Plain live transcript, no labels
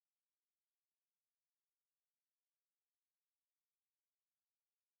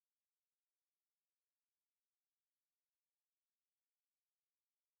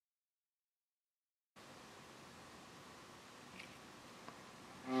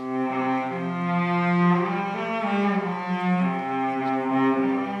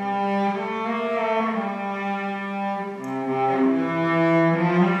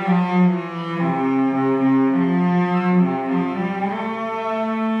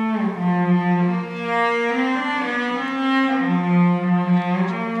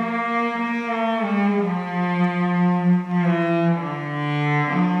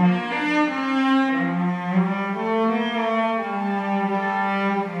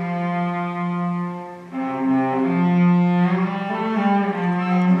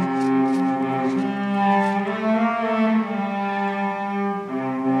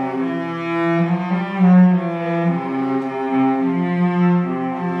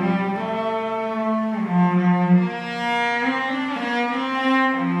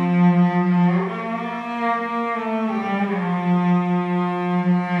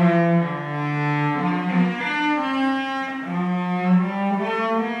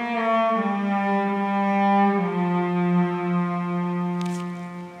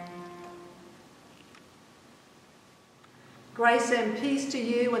Grace and peace to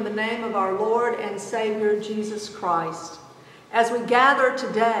you in the name of our Lord and Savior, Jesus Christ. As we gather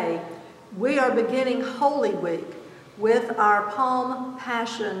today, we are beginning Holy Week with our Palm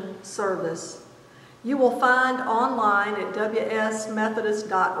Passion service. You will find online at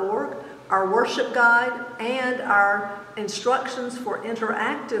wsmethodist.org our worship guide and our instructions for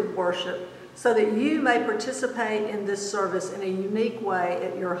interactive worship so that you may participate in this service in a unique way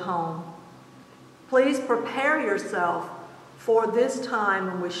at your home. Please prepare yourself for this time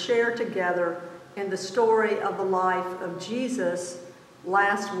when we share together in the story of the life of Jesus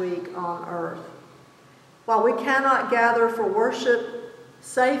last week on earth. While we cannot gather for worship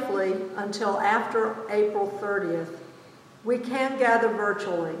safely until after April 30th, we can gather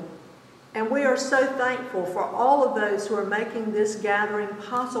virtually. And we are so thankful for all of those who are making this gathering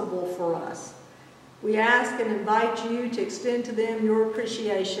possible for us. We ask and invite you to extend to them your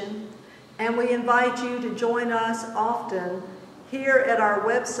appreciation, and we invite you to join us often here at our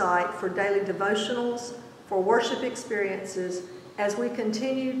website for daily devotionals, for worship experiences, as we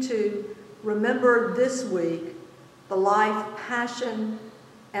continue to remember this week the life, passion,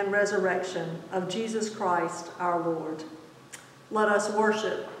 and resurrection of Jesus Christ our Lord. Let us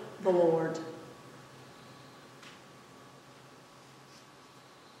worship the Lord.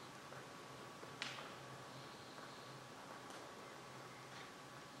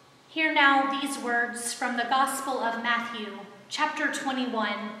 Hear now these words from the Gospel of Matthew, chapter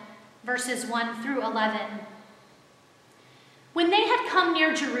 21, verses 1 through 11. When they had come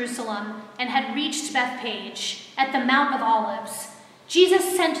near Jerusalem and had reached Bethphage at the Mount of Olives,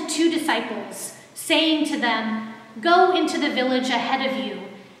 Jesus sent 2 disciples, saying to them, "Go into the village ahead of you,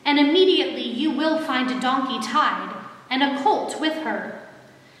 and immediately you will find a donkey tied and a colt with her.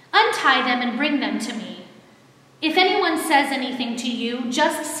 Untie them and bring them to me. If anyone says anything to you,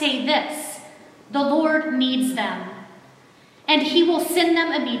 just say this, 'The Lord needs them,' and he will send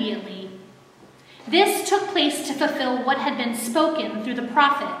them immediately." This took place to fulfill what had been spoken through the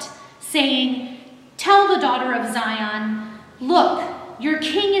prophet, saying, "Tell the daughter of Zion, look, your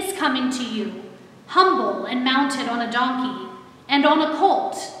king is coming to you, humble and mounted on a donkey, and on a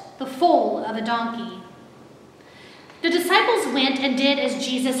colt, the foal of a donkey." The disciples went and did as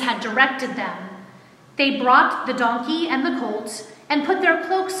Jesus had directed them. They brought the donkey and the colt and put their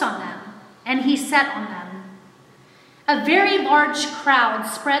cloaks on them, and he sat on them. A very large crowd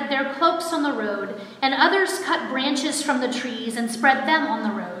spread their cloaks on the road, and others cut branches from the trees and spread them on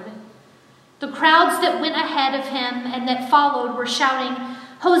the road. The crowds that went ahead of him and that followed were shouting,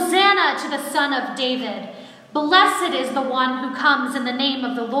 "Hosanna to the Son of David! Blessed is the one who comes in the name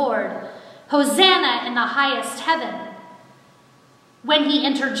of the Lord! Hosanna in the highest heaven!" When he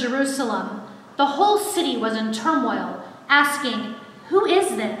entered Jerusalem, the whole city was in turmoil, asking, "Who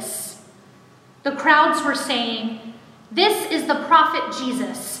is this?" The crowds were saying, "This is the prophet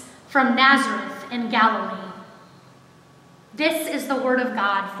Jesus from Nazareth in Galilee." This is the word of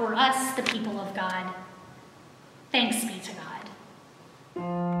God for us, the people of God. Thanks be to God.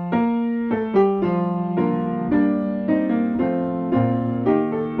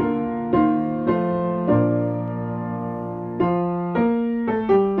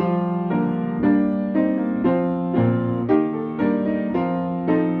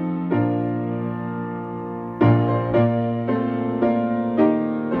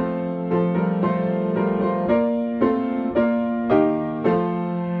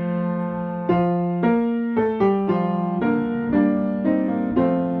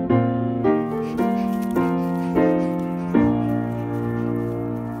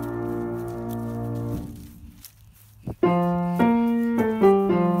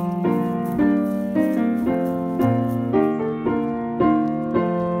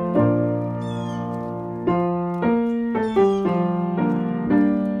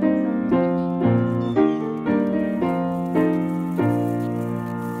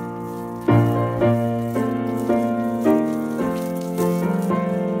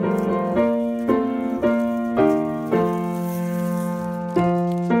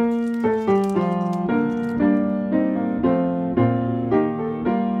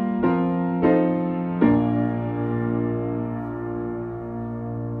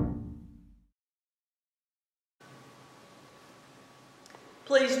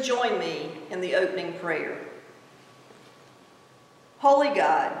 Please join me in the opening prayer. Holy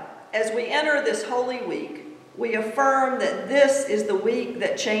God, as we enter this Holy Week, we affirm that this is the week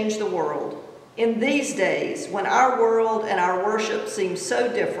that changed the world. In these days, when our world and our worship seem so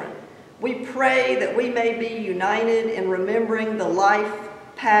different, we pray that we may be united in remembering the life,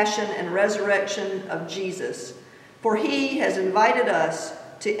 passion, and resurrection of Jesus, for he has invited us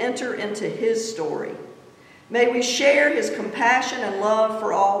to enter into his story. May we share his compassion and love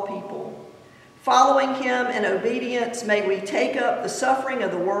for all people. Following him in obedience, may we take up the suffering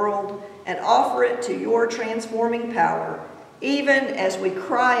of the world and offer it to your transforming power, even as we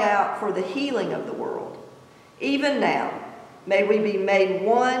cry out for the healing of the world. Even now, may we be made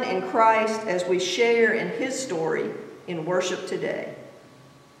one in Christ as we share in his story in worship today.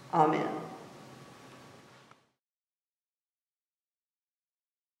 Amen.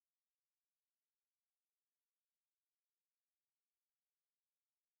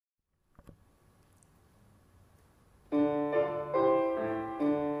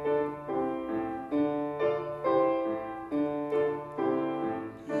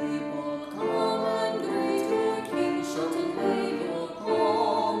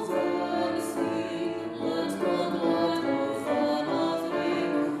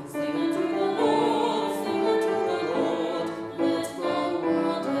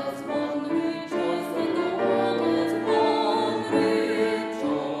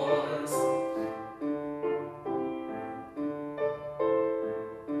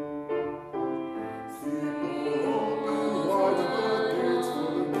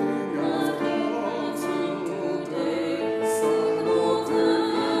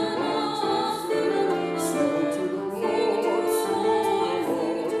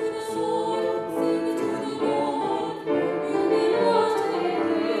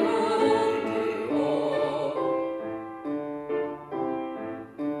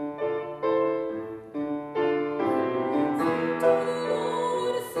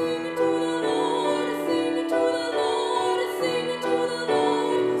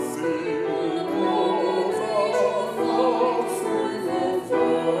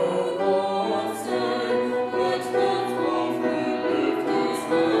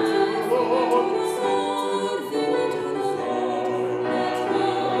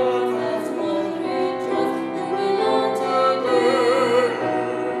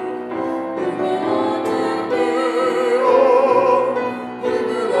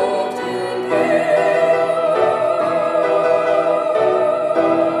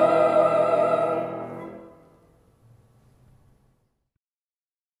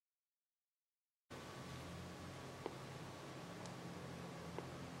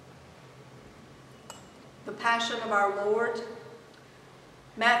 The Passion of our Lord,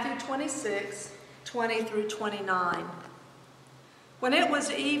 Matthew 26, 20 through 29. When it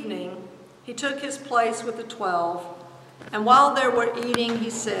was evening, he took his place with the 12, and while they were eating, he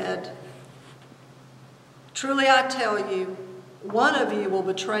said, "Truly I tell you, one of you will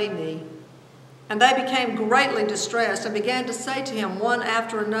betray me." And they became greatly distressed and began to say to him one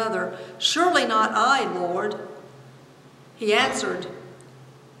after another, "Surely not I, Lord." He answered,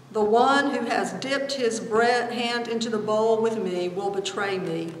 "The one who has dipped his hand into the bowl with me will betray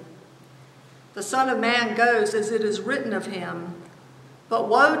me. The Son of Man goes as it is written of him, but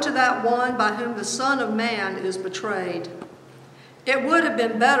woe to that one by whom the Son of Man is betrayed. It would have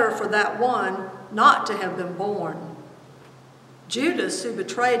been better for that one not to have been born." Judas, who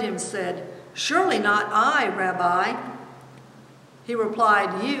betrayed him, said, "Surely not I, Rabbi." He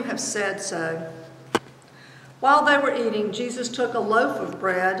replied, "You have said so." While they were eating, Jesus took a loaf of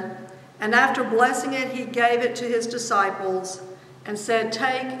bread, and after blessing it, he gave it to his disciples and said,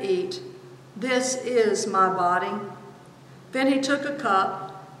 "Take, eat. This is my body." Then he took a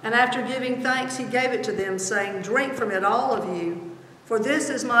cup, and after giving thanks, he gave it to them, saying, "Drink from it, all of you, for this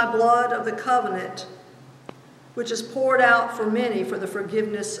is my blood of the covenant, which is poured out for many for the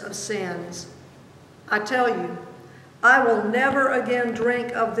forgiveness of sins. I tell you, I will never again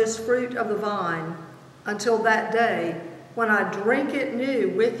drink of this fruit of the vine until that day when I drink it new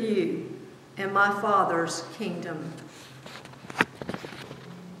with you in my Father's kingdom."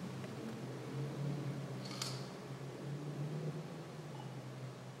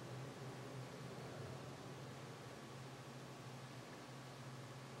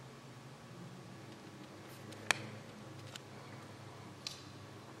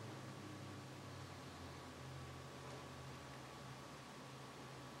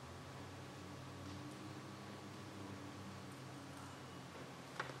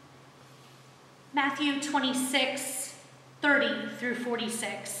 Matthew 26, 30 through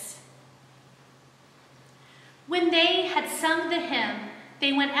 46. When they had sung the hymn,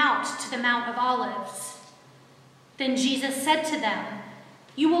 they went out to the Mount of Olives. Then Jesus said to them,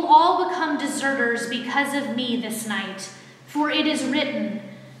 "You will all become deserters because of me this night, for it is written,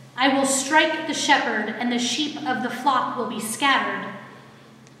 'I will strike the shepherd, and the sheep of the flock will be scattered.'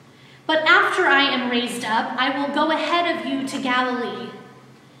 But after I am raised up, I will go ahead of you to Galilee."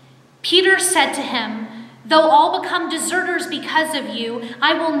 Peter said to him, "Though all become deserters because of you,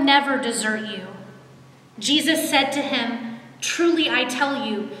 I will never desert you." Jesus said to him, "Truly I tell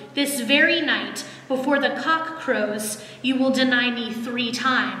you, this very night, before the cock crows, you will deny me 3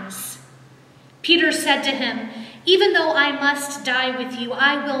 times." Peter said to him, "Even though I must die with you,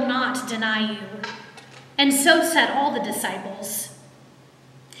 I will not deny you." And so said all the disciples.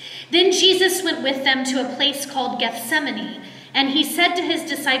 Then Jesus went with them to a place called Gethsemane, and he said to his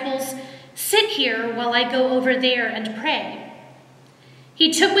disciples, "Sit here while I go over there and pray."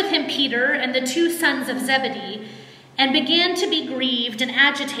 He took with him Peter and the 2 sons of Zebedee, and began to be grieved and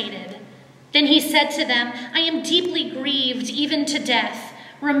agitated. Then he said to them, "I am deeply grieved, even to death.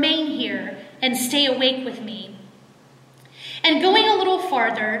 Remain here and stay awake with me." And going a little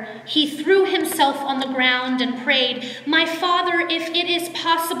farther, he threw himself on the ground and prayed, "My Father, if it is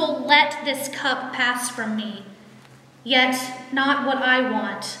possible, let this cup pass from me. Yet not what I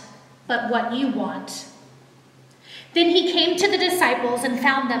want, but what you want." Then he came to the disciples and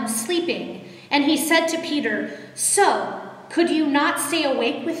found them sleeping. And he said to Peter, "So, could you not stay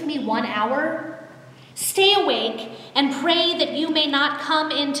awake with me 1 hour? Stay awake and pray that you may not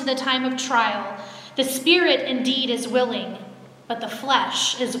come into the time of trial. The spirit indeed is willing, but the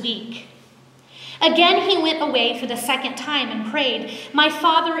flesh is weak." Again he went away for the 2nd time and prayed, "My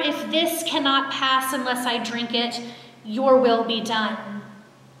Father, if this cannot pass unless I drink it, your will be done."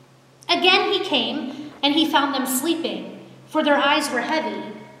 Again he came, and he found them sleeping, for their eyes were heavy.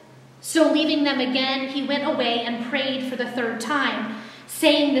 So leaving them again, he went away and prayed for the 3rd time,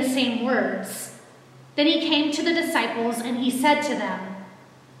 saying the same words. Then he came to the disciples, and he said to them,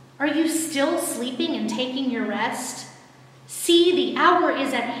 "Are you still sleeping and taking your rest? See, the hour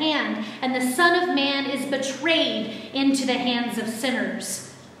is at hand, and the Son of Man is betrayed into the hands of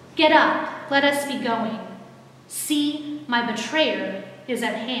sinners. Get up, let us be going. See, my betrayer is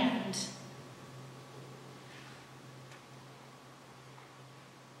at hand."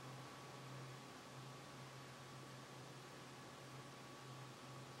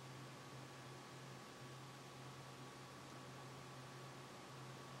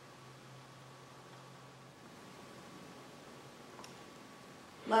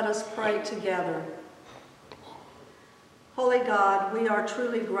 Let us pray together. Holy God, we are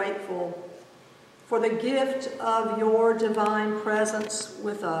truly grateful for the gift of your divine presence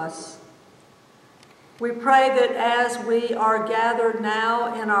with us. We pray that as we are gathered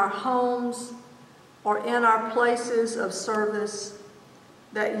now in our homes or in our places of service,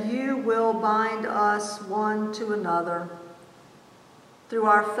 that you will bind us one to another through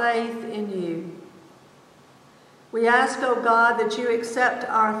our faith in you. We ask, O God, that you accept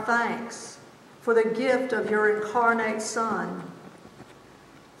our thanks for the gift of your incarnate Son,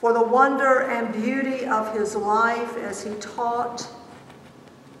 for the wonder and beauty of his life as he taught,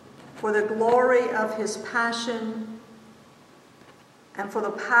 for the glory of his passion, and for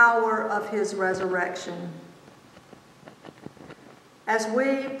the power of his resurrection. As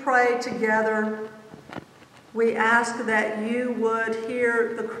we pray together, we ask that you would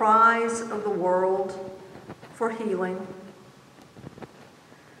hear the cries of the world for healing.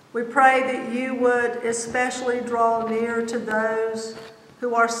 We pray that you would especially draw near to those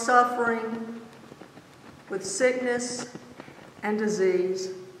who are suffering with sickness and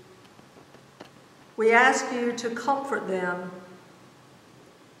disease. We ask you to comfort them.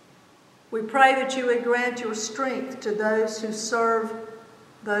 We pray that you would grant your strength to those who serve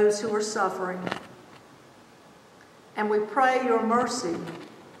those who are suffering. And we pray your mercy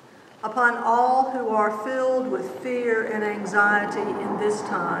upon all who are filled with fear and anxiety in this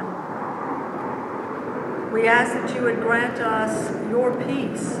time. We ask that you would grant us your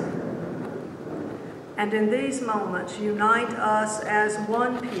peace, and in these moments unite us as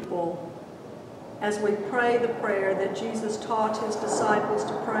one people as we pray the prayer that Jesus taught his disciples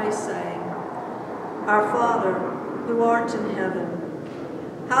to pray, saying, "Our Father, who art in heaven,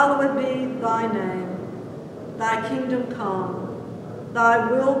 hallowed be thy name. Thy kingdom come.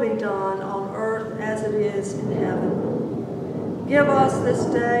 Thy will be done on earth as it is in heaven. Give us this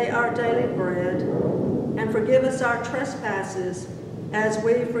day our daily bread, and forgive us our trespasses as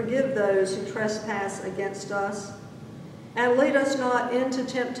we forgive those who trespass against us. And lead us not into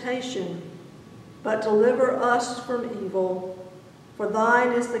temptation, but deliver us from evil. For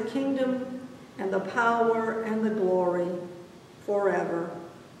thine is the kingdom and the power and the glory forever.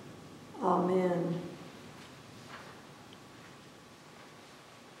 Amen."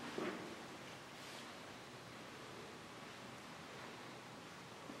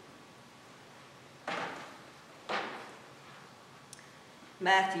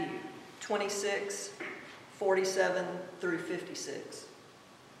 Matthew 26:47 through 56.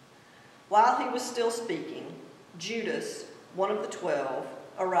 While he was still speaking, Judas, one of the 12,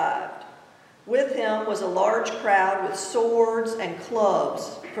 arrived, With him was a large crowd with swords and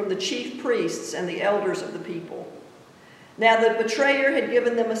clubs from the chief priests and the elders of the people. Now the betrayer had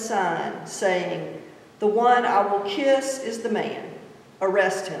given them a sign, saying, "The one I will kiss is the man.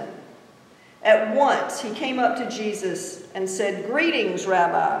 Arrest him." At once he came up to Jesus and said, "Greetings,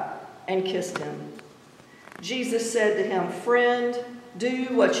 Rabbi," and kissed him. Jesus said to him, "Friend, do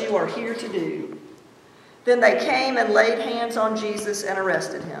what you are here to do." Then they came and laid hands on Jesus and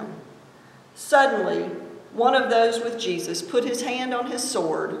arrested him. Suddenly, one of those with Jesus put his hand on his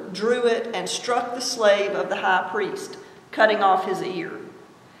sword, drew it, and struck the slave of the high priest, cutting off his ear.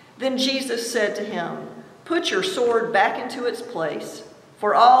 Then Jesus said to him, "Put your sword back into its place,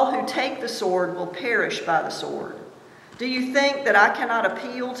 for all who take the sword will perish by the sword. Do you think that I cannot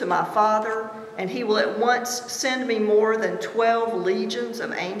appeal to my Father, and he will at once send me more than 12 legions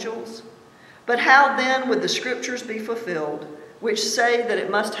of angels? But how then would the scriptures be fulfilled, which say that it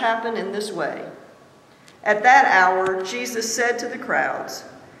must happen in this way?" At that hour, Jesus said to the crowds,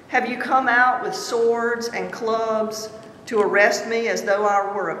 "Have you come out with swords and clubs to arrest me as though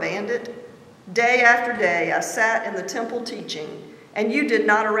I were a bandit? Day after day I sat in the temple teaching, and you did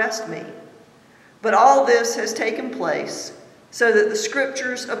not arrest me. But all this has taken place so that the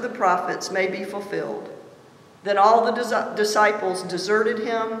scriptures of the prophets may be fulfilled." Then all the disciples deserted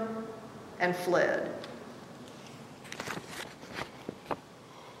him and fled.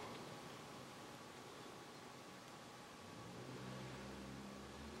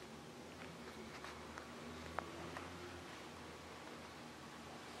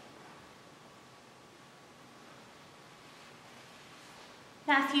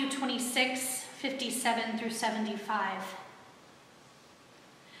 Matthew 26, 57 through 75.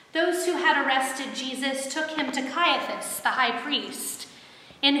 Those who had arrested Jesus took him to Caiaphas, the high priest,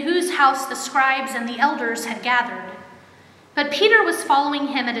 in whose house the scribes and the elders had gathered. But Peter was following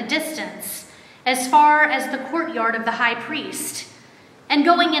him at a distance, as far as the courtyard of the high priest. And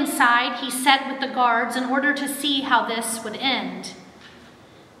going inside, he sat with the guards in order to see how this would end.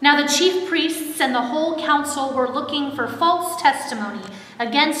 Now the chief priests and the whole council were looking for false testimony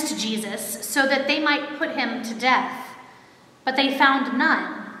against Jesus so that they might put him to death. But they found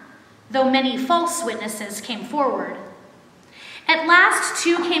none, though many false witnesses came forward. At last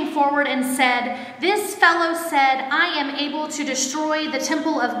 2 came forward and said, "This fellow said, 'I am able to destroy the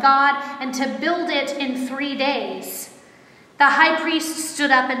temple of God and to build it in 3 days.'" The high priest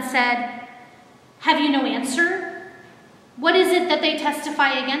stood up and said, "Have you no answer? What is it that they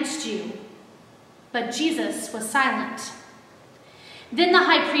testify against you?" But Jesus was silent. Then the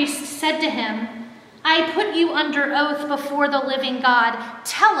high priest said to him, "I put you under oath before the living God.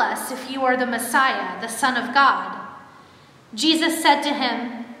 Tell us if you are the Messiah, the Son of God." Jesus said to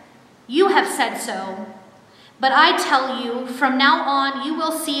him, "You have said so. But I tell you, from now on you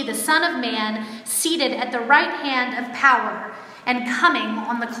will see the Son of Man seated at the right hand of power and coming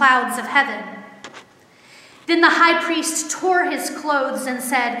on the clouds of heaven." Then the high priest tore his clothes and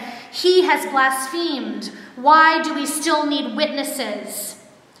said, "He has blasphemed. Why do we still need witnesses?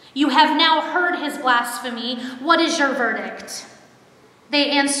 You have now heard his blasphemy. What is your verdict?" They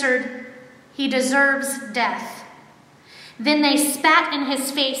answered, "He deserves death." Then they spat in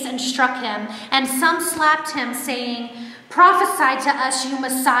his face and struck him, and some slapped him, saying, "Prophesy to us, you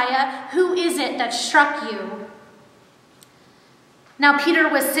Messiah. Who is it that struck you?" Now Peter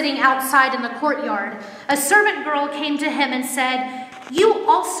was sitting outside in the courtyard. A servant girl came to him and said, "You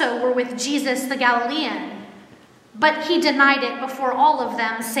also were with Jesus the Galilean." But he denied it before all of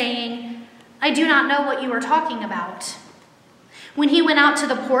them, saying, "I do not know what you are talking about." When he went out to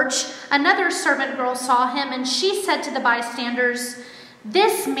the porch, another servant girl saw him, and she said to the bystanders,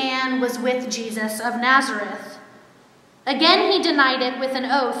 "This man was with Jesus of Nazareth." Again he denied it with an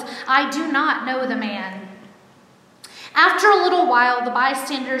oath, "I do not know the man." After a little while, the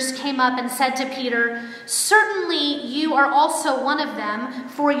bystanders came up and said to Peter, "Certainly you are also one of them,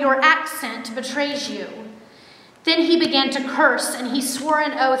 for your accent betrays you." Then he began to curse, and he swore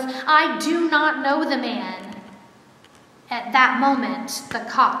an oath, "I do not know the man." At that moment, the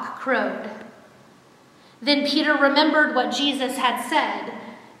cock crowed. Then Peter remembered what Jesus had said,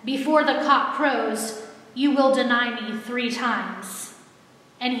 "Before the cock crows, you will deny me 3 times."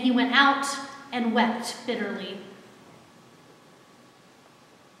 And he went out and wept bitterly.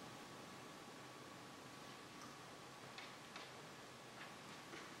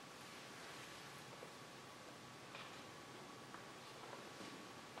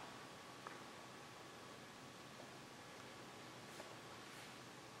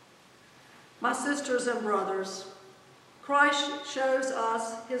 My sisters and brothers, Christ shows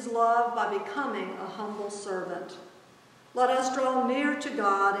us his love by becoming a humble servant. Let us draw near to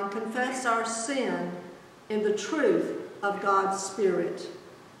God and confess our sin in the truth of God's Spirit.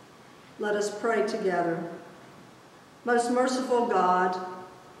 Let us pray together. Most merciful God,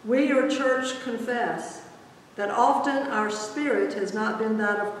 we, your church, confess that often our spirit has not been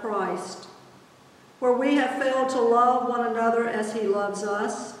that of Christ, where we have failed to love one another as he loves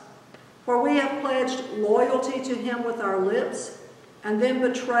us, where we have pledged loyalty to him with our lips and then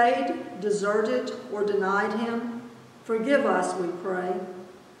betrayed, deserted, or denied him. Forgive us, we pray,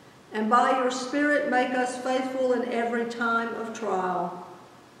 and by your Spirit make us faithful in every time of trial.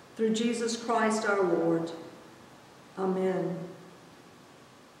 Through Jesus Christ our Lord. Amen.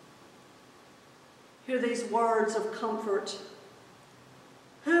 Hear these words of comfort.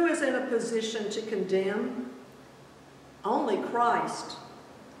 Who is in a position to condemn? Only Christ.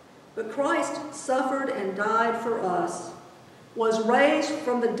 But Christ suffered and died for us, was raised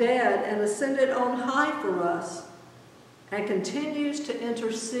from the dead and ascended on high for us, and continues to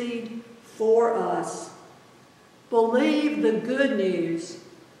intercede for us. Believe the good news.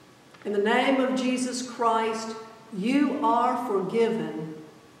 In the name of Jesus Christ, you are forgiven.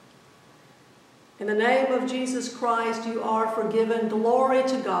 In the name of Jesus Christ, you are forgiven. Glory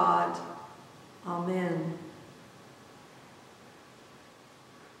to God. Amen.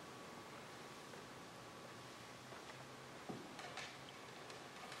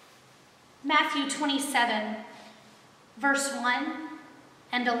 Matthew 27, verse 1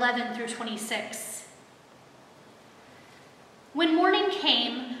 and 11 through 26. When morning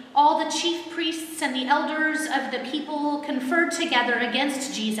came, all the chief priests and the elders of the people conferred together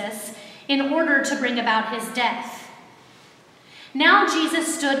against Jesus in order to bring about his death. Now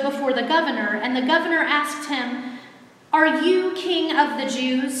Jesus stood before the governor, and the governor asked him, "Are you king of the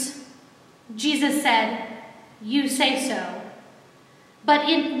Jews?" Jesus said, "You say so." But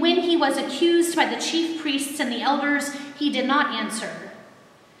when he was accused by the chief priests and the elders, he did not answer.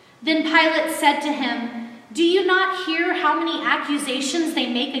 Then Pilate said to him, "Do you not hear how many accusations they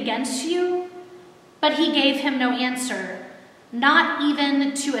make against you?" But he gave him no answer, not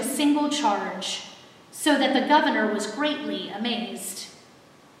even to a single charge, so that the governor was greatly amazed.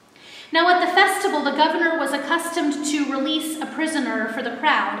 Now at the festival, the governor was accustomed to release a prisoner for the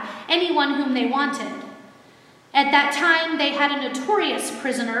crowd, anyone whom they wanted. At that time, they had a notorious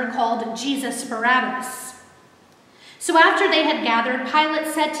prisoner called Jesus Barabbas. So after they had gathered, Pilate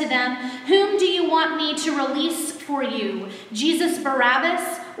said to them, "Whom do you want me to release for you, Jesus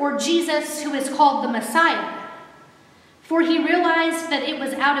Barabbas or Jesus who is called the Messiah?" For he realized that it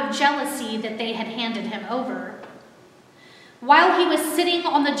was out of jealousy that they had handed him over. While he was sitting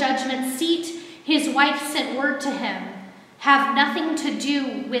on the judgment seat, his wife sent word to him, "Have nothing to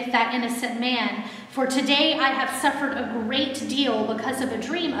do with that innocent man, for today I have suffered a great deal because of a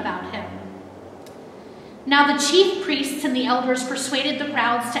dream about him." Now the chief priests and the elders persuaded the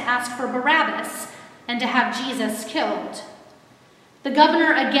crowds to ask for Barabbas and to have Jesus killed. The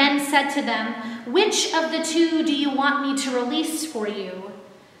governor again said to them, "Which of the two do you want me to release for you?"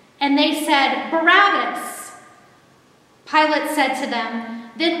 And they said, "Barabbas." Pilate said to them,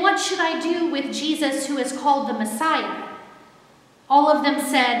 "Then what should I do with Jesus who is called the Messiah?" All of them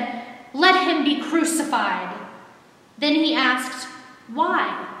said, "Let him be crucified." Then he asked,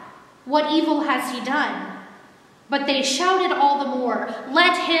 "Why? What evil has he done?" But they shouted all the more,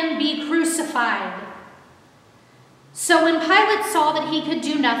 "Let him be crucified." So when Pilate saw that he could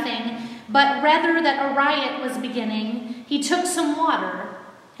do nothing, but rather that a riot was beginning, he took some water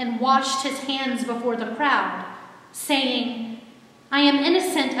and washed his hands before the crowd, saying, "I am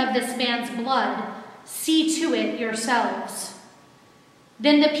innocent of this man's blood. See to it yourselves."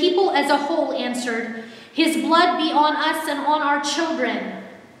 Then the people as a whole answered, "His blood be on us and on our children."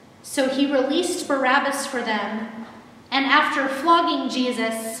 So he released Barabbas for them, and after flogging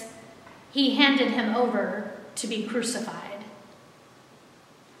Jesus, he handed him over to be crucified.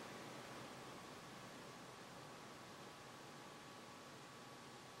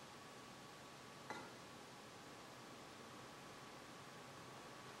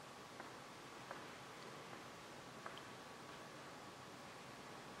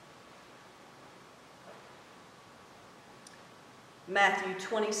 Matthew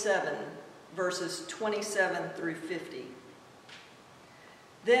 27, verses 27 through 50.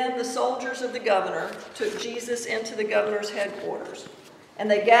 Then the soldiers of the governor took Jesus into the governor's headquarters, and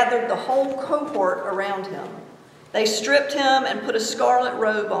they gathered the whole cohort around him. They stripped him and put a scarlet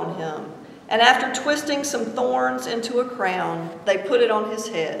robe on him, and after twisting some thorns into a crown, they put it on his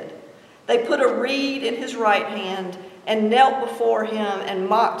head. They put a reed in his right hand and knelt before him and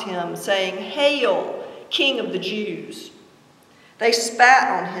mocked him, saying, "Hail, King of the Jews!" They spat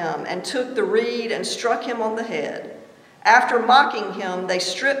on him and took the reed and struck him on the head. After mocking him, they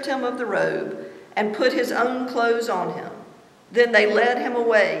stripped him of the robe and put his own clothes on him. Then they led him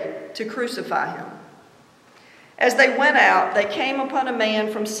away to crucify him. As they went out, they came upon a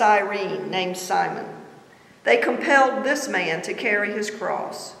man from Cyrene named Simon. They compelled this man to carry his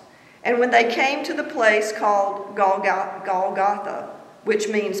cross. And when they came to the place called Golgotha, which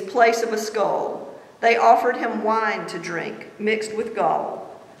means place of a skull, they offered him wine to drink, mixed with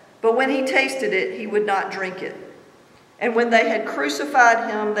gall. But when he tasted it, he would not drink it. And when they had crucified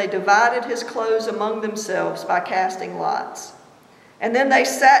him, they divided his clothes among themselves by casting lots. And then they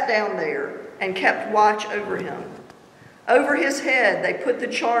sat down there and kept watch over him. Over his head they put the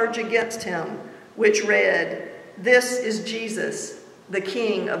charge against him, which read, "This is Jesus, the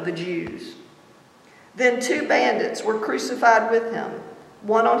King of the Jews." Then 2 bandits were crucified with him,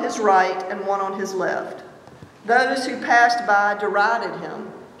 one on his right and one on his left. Those who passed by derided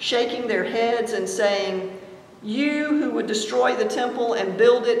him, shaking their heads and saying, "You who would destroy the temple and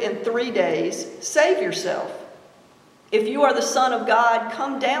build it in 3 days, save yourself. If you are the Son of God,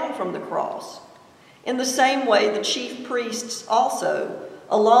 come down from the cross." In the same way, the chief priests also,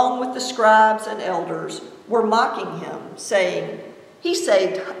 along with the scribes and elders, were mocking him, saying, "He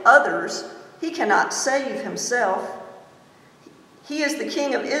saved others. He cannot save himself. He is the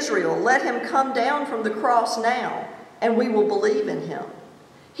King of Israel. Let him come down from the cross now, and we will believe in him.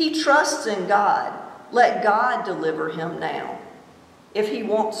 He trusts in God. Let God deliver him now, if he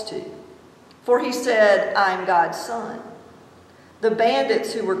wants to. For he said, 'I am God's son.'" The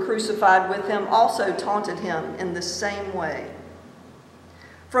bandits who were crucified with him also taunted him in the same way.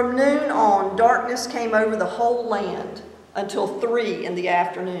 From noon on, darkness came over the whole land until 3 in the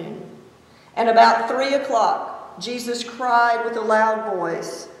afternoon. And about 3 o'clock, Jesus cried with a loud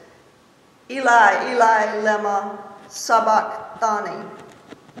voice, "Eli, Eli, lema sabachthani."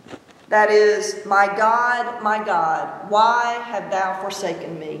 That is, my God, why have thou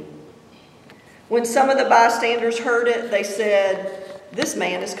forsaken me?" When some of the bystanders heard it, they said, "This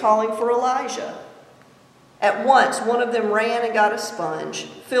man is calling for Elijah." At once, one of them ran and got a sponge,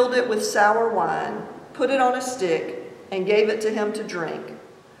 filled it with sour wine, put it on a stick, and gave it to him to drink.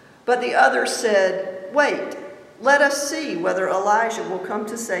 But the others said, "Wait, let us see whether Elijah will come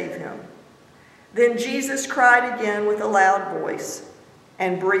to save him." Then Jesus cried again with a loud voice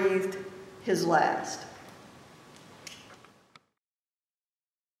and breathed his last.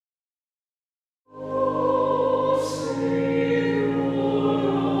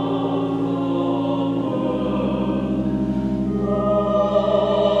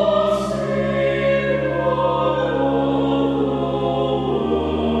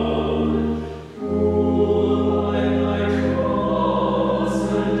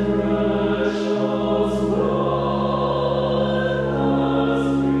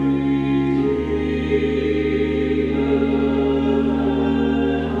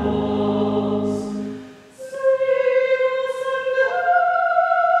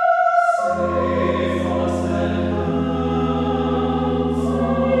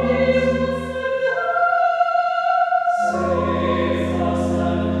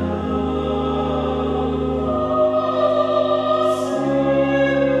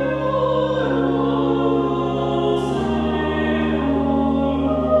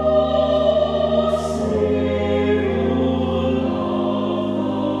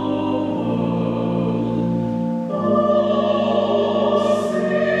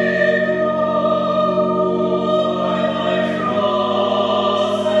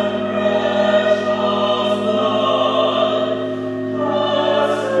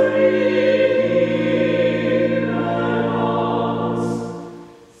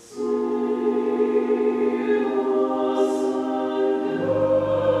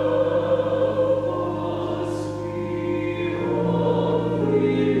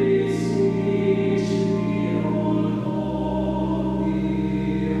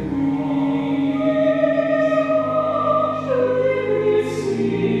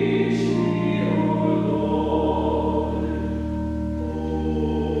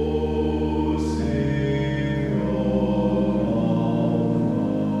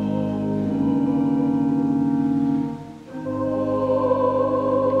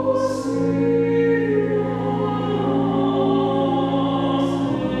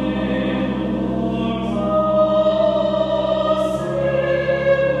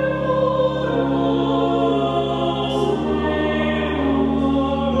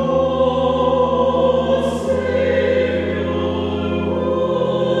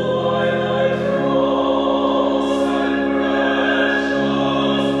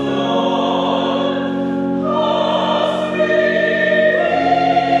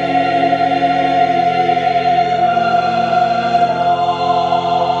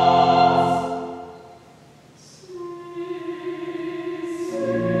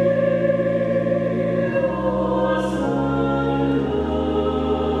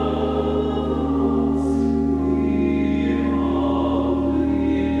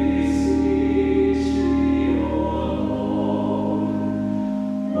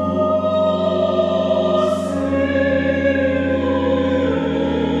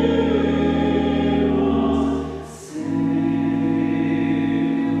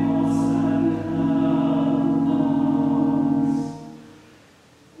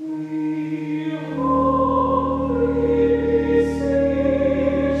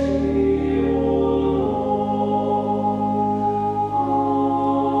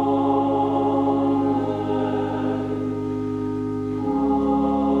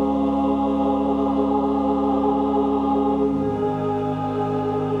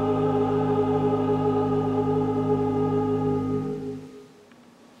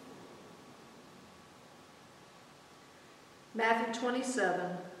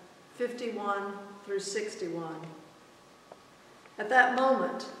 27, 51 through 61. At that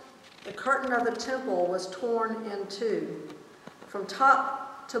moment, the curtain of the temple was torn in two, from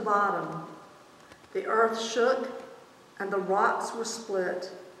top to bottom. The earth shook, and the rocks were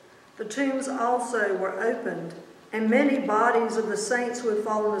split. The tombs also were opened, and many bodies of the saints who had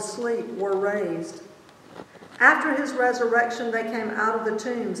fallen asleep were raised. After his resurrection, they came out of the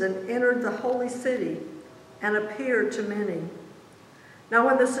tombs and entered the holy city and appeared to many. Now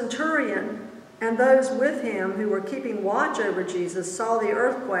when the centurion and those with him who were keeping watch over Jesus saw the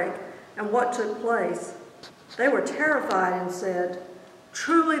earthquake and what took place, they were terrified and said,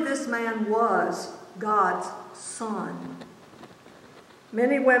 "Truly this man was God's Son."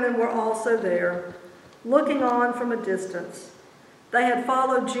 Many women were also there, looking on from a distance. They had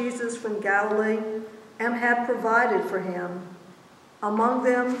followed Jesus from Galilee and had provided for him. Among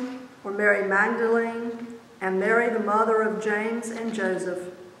them were Mary Magdalene and Mary, the mother of James and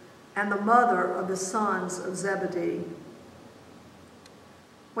Joseph, and the mother of the sons of Zebedee.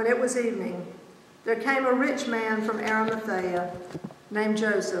 When it was evening, there came a rich man from Arimathea named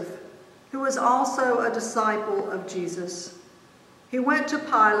Joseph, who was also a disciple of Jesus. He went to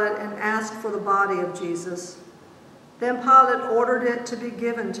Pilate and asked for the body of Jesus. Then Pilate ordered it to be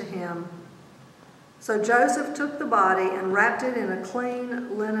given to him. So Joseph took the body and wrapped it in a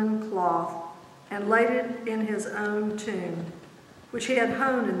clean linen cloth and laid it in his own tomb, which he had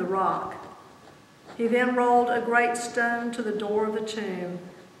hewn in the rock. He then rolled a great stone to the door of the tomb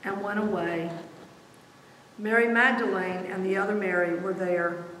and went away. Mary Magdalene and the other Mary were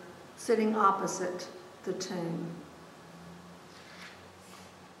there, sitting opposite the tomb.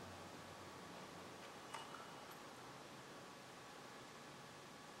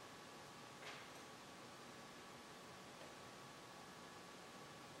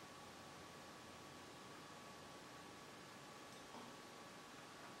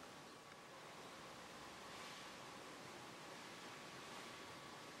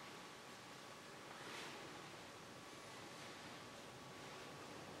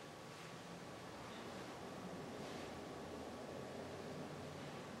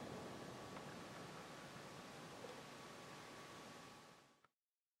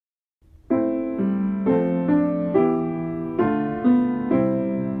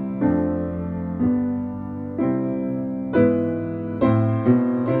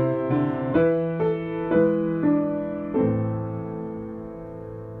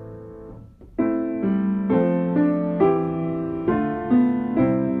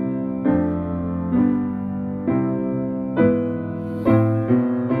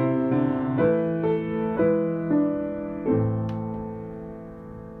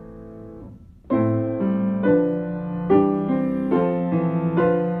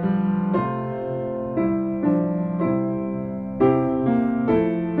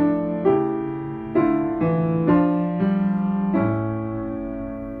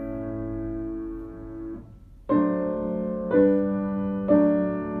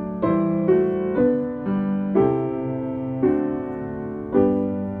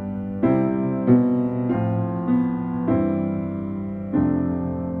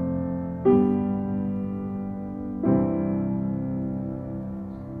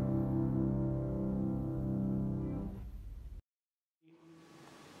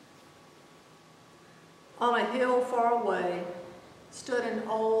 On a hill far away stood an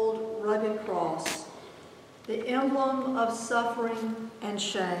old rugged cross, the emblem of suffering and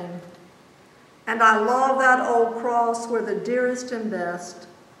shame. And I love that old cross where the dearest and best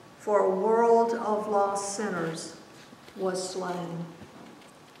for a world of lost sinners was slain.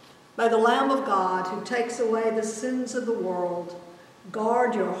 May the Lamb of God, who takes away the sins of the world,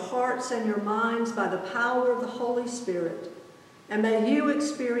 guard your hearts and your minds by the power of the Holy Spirit, and may you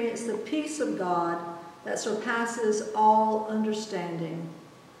experience the peace of God that surpasses all understanding.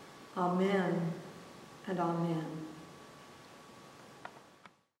 Amen and amen.